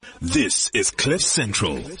This is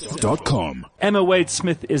CliffCentral.com. Emma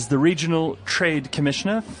Wade-Smith is the Regional Trade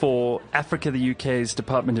Commissioner for Africa, the UK's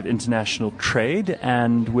Department of International Trade,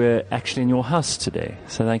 and we're actually in your house today,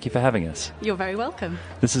 so thank you for having us. You're very welcome.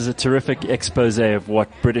 This is a terrific expose of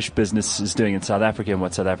what British business is doing in South Africa and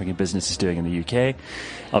what South African business is doing in the UK.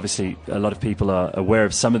 Obviously, a lot of people are aware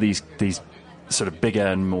of some of these sort of bigger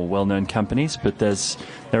and more well-known companies, but there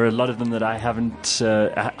are a lot of them that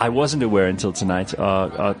I wasn't aware until tonight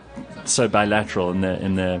are so bilateral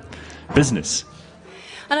in their business.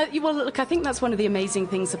 And well, look, I think that's one of the amazing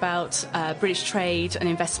things about British trade and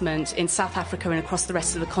investment in South Africa and across the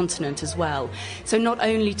rest of the continent as well. So not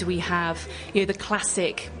only do we have, the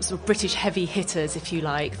classic sort of British heavy hitters, if you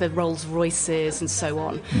like, the Rolls-Royces and so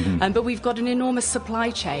on, but we've got an enormous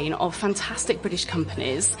supply chain of fantastic British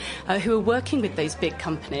companies who are working with those big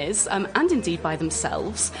companies and indeed by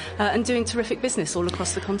themselves and doing terrific business all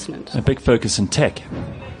across the continent. A big focus in tech.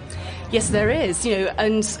 Yes, there is,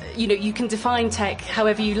 and you can define tech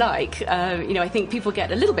however you like. I think people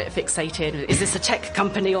get a little bit fixated. Is this a tech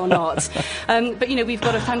company or not? But we've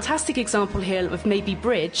got a fantastic example here of Maybe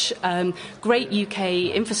Bridge, great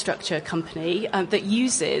UK infrastructure company that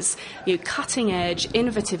uses cutting-edge,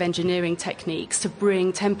 innovative engineering techniques to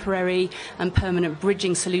bring temporary and permanent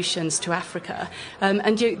bridging solutions to Africa.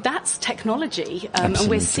 And that's technology, and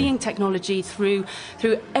we're seeing technology through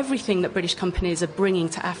everything that British companies are bringing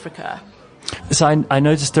to Africa. So I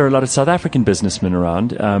noticed there are a lot of South African businessmen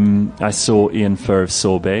around. I saw Ian Furr of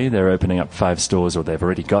Sorbet. They're opening up 5 stores, or they've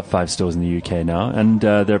already got 5 stores in the UK now. And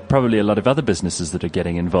there are probably a lot of other businesses that are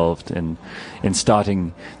getting involved in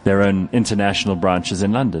starting their own international branches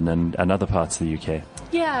in London and other parts of the UK.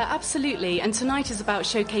 Yeah, absolutely. And tonight is about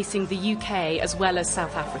showcasing the UK as well as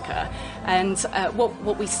South Africa. And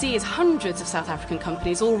what we see is hundreds of South African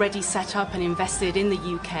companies already set up and invested in the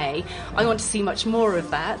UK. I want to see much more of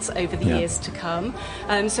that over the years to come.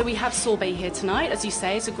 So we have Sorbet here tonight, as you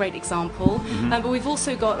say, it's a great example. But we've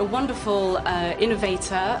also got a wonderful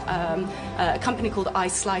innovator, a company called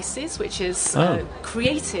iSlices, which has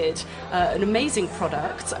created an amazing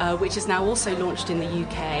product, which is now also launched in the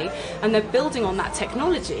UK. And they're building on that technology,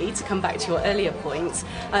 to come back to your earlier point,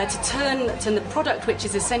 to turn the product, which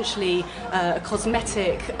is essentially a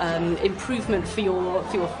cosmetic improvement for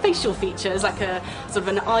your facial features, like a sort of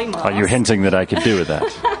an eye mask. Are you hinting that I could do with that?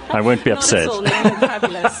 I won't be upset. Not at all, no,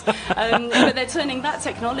 fabulous. But they're turning that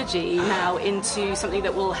technology now into something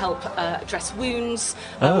that will help address wounds,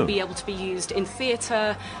 will be able to be used in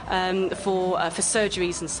theatre for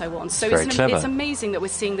surgeries and so on. So it's amazing that we're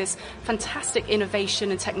seeing this fantastic innovation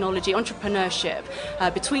and technology, entrepreneurship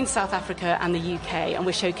between South Africa and the UK, and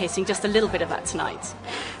we're showcasing just a little bit of that tonight.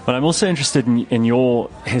 Well, I'm also interested in your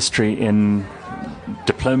history in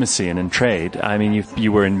diplomacy and in trade. I mean,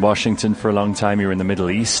 you were in Washington for a long time, you were in the Middle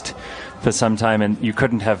East for some time, and you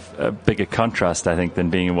couldn't have a bigger contrast, I think, than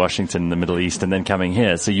being in Washington in the Middle East and then coming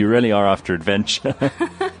here. So you really are after adventure.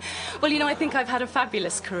 Well, I think I've had a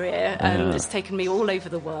fabulous career. It's taken me all over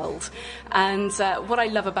the world. And what I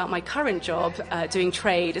love about my current job, doing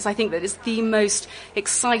trade, is I think that it's the most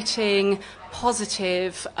exciting,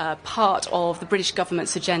 positive part of the British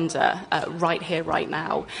government's agenda right here, right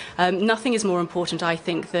now. Nothing is more important, I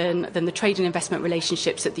think, than the trade and investment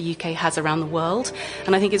relationships that the UK has around the world.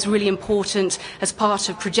 And I think it's really important as part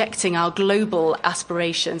of projecting our global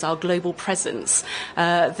aspirations, our global presence,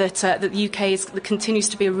 that the UK continues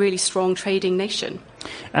to be a really strong trading nation.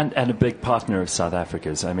 And a big partner of South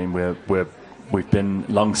Africa's. I mean, we've been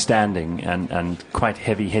long-standing and quite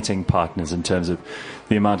heavy-hitting partners in terms of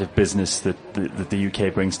the amount of business that the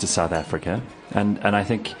UK brings to South Africa. And I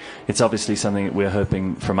think it's obviously something that we're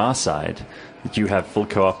hoping from our side, that you have full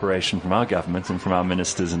cooperation from our government and from our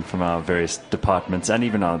ministers and from our various departments and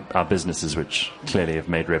even our businesses, which clearly have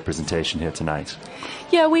made representation here tonight.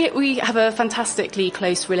 Yeah, we have a fantastically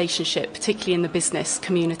close relationship, particularly in the business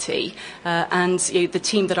community. And the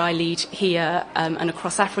team that I lead here and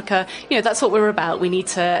across Africa, that's what we're about. We need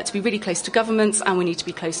to be really close to governments, and we need to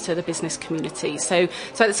be close to the business community. So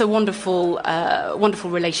it's a wonderful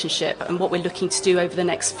relationship. And what we're looking to do over the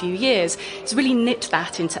next few years is really knit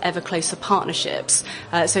that into ever closer partnerships,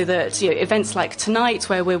 so that events like tonight,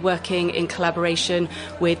 where we're working in collaboration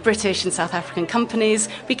with British and South African companies,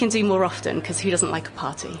 we can do more often, because who doesn't like a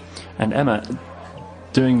party? And Emma,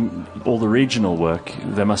 doing all the regional work,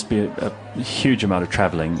 there must be a huge amount of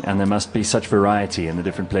travelling, and there must be such variety in the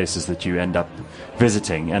different places that you end up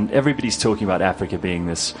visiting. And everybody's talking about Africa being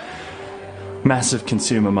this massive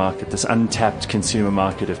consumer market, this untapped consumer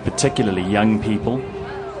market of particularly young people,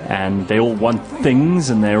 and they all want things,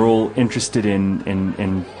 and they're all interested in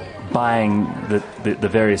buying the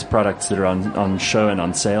various products that are on show and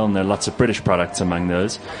on sale, and there are lots of British products among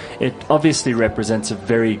those, it obviously represents a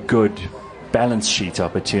very good balance sheet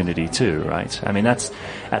opportunity too, right? I mean, that's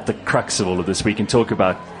at the crux of all of this. We can talk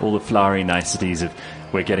about all the flowery niceties of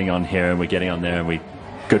we're getting on here and we're getting on there and we're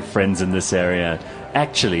good friends in this area.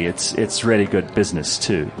 Actually, it's really good business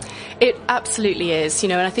too. It absolutely is,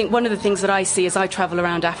 and I think one of the things that I see as I travel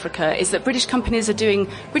around Africa is that British companies are doing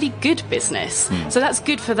really good business. So that's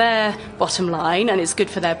good for their bottom line and it's good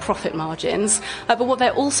for their profit margins. But what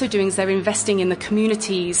they're also doing is they're investing in the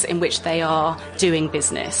communities in which they are doing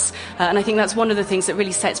business. And I think that's one of the things that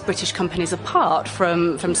really sets British companies apart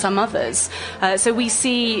from some others. So we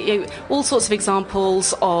see all sorts of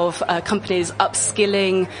examples of companies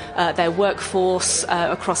upskilling their workforce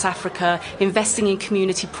across Africa, investing in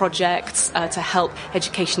community projects to help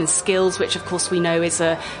education and skills, which of course we know is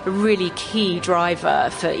a really key driver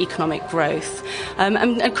for economic growth,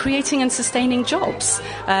 and creating and sustaining jobs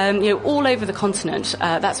all over the continent.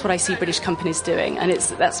 That's what I see British companies doing, and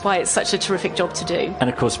that's why it's such a terrific job to do. And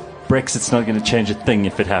of course, Brexit's not going to change a thing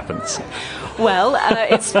if it happens. Well,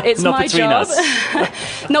 it's not my between job.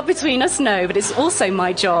 us. Not between us, no, but it's also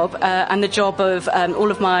my job and the job of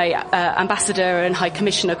all of my ambassador and high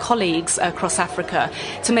commissioner colleagues across Africa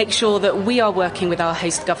to make sure that we are working with our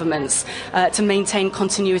host governments to maintain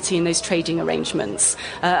continuity in those trading arrangements.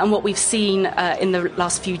 And what we've seen in the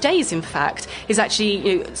last few days, in fact, is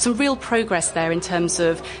actually some real progress there in terms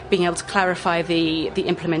of being able to clarify the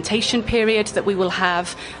implementation period that we will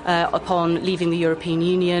have upon leaving the European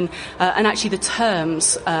Union, and actually the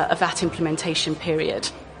terms of that implementation period.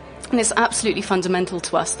 And it's absolutely fundamental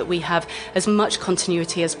to us that we have as much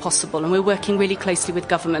continuity as possible, and we're working really closely with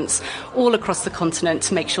governments all across the continent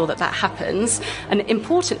to make sure that that happens. And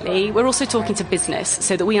importantly, we're also talking to business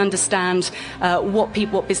so that we understand what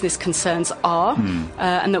business concerns are,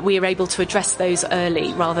 and that we are able to address those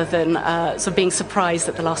early rather than sort of being surprised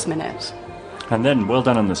at the last minute. And then, well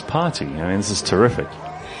done on this party. I mean, this is terrific.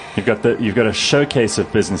 You've got a showcase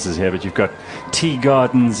of businesses here, but you've got tea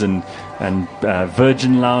gardens and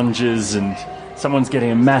virgin lounges, and someone's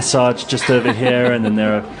getting a massage just over here, and then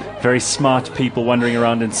there are very smart people wandering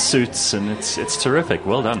around in suits, and it's terrific.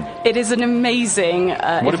 Well done. It is an amazing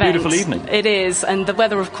event. What a beautiful evening. It is, and the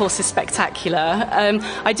weather, of course, is spectacular.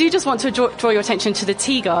 I do just want to draw your attention to the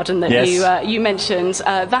tea garden that you mentioned.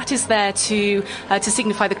 That is there to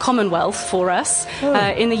signify the Commonwealth for us.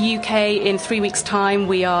 In the UK, in 3 weeks' time,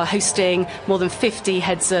 we are hosting more than 50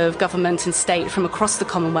 heads of government and state from across the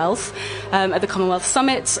Commonwealth at the Commonwealth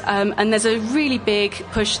Summit, and there's a really big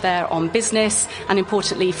push there on business and,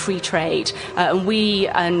 importantly, free trade. And we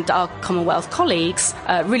and our Commonwealth colleagues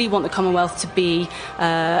really want the Commonwealth to be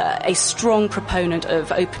a strong proponent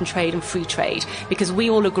of open trade and free trade, because we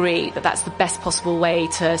all agree that that's the best possible way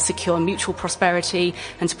to secure mutual prosperity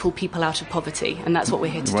and to pull people out of poverty. And that's what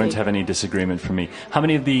we're here to do. You won't have any disagreement from me. How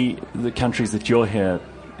many of the countries that you're here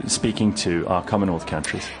speaking to are Commonwealth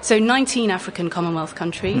countries? So 19 African Commonwealth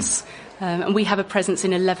countries. And we have a presence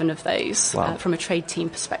in 11 of those. Wow. From a trade team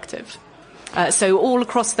perspective. So all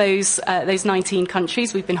across those 19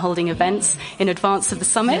 countries, we've been holding events in advance of the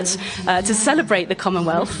summit to celebrate the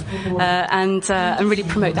Commonwealth and really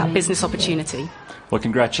promote that business opportunity. Well,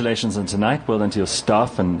 congratulations on tonight. Well done to your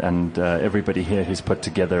staff and everybody here who's put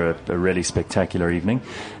together a really spectacular evening.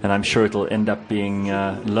 And I'm sure it'll end up being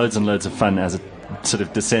loads and loads of fun as it sort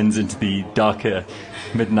of descends into the darker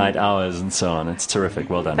midnight hours and so on. It's terrific.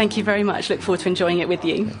 Well done. Thank you very much. Look forward to enjoying it with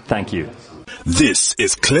you. Thank you. This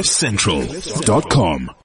is CliffCentral.com.